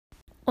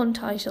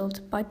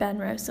Untitled by Ben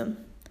Rossum.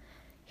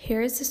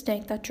 Here is the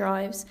snake that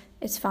drives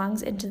its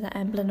fangs into the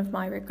emblem of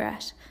my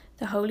regret,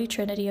 the holy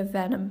trinity of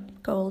venom,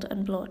 gold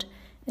and blood,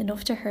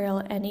 enough to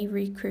hurl any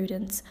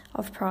recrudescence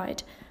of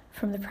pride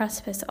from the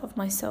precipice of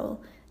my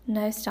soul,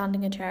 now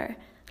standing ajar,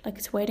 like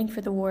it's waiting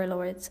for the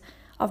warlords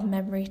of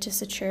memory to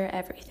suture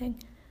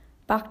everything.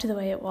 Back to the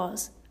way it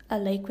was, a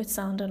lake with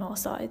sand on all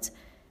sides,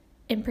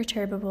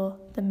 imperturbable,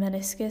 the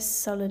meniscus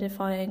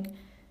solidifying,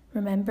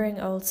 remembering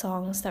old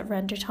songs that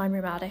render time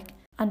rheumatic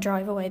and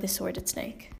drive away the sordid snake.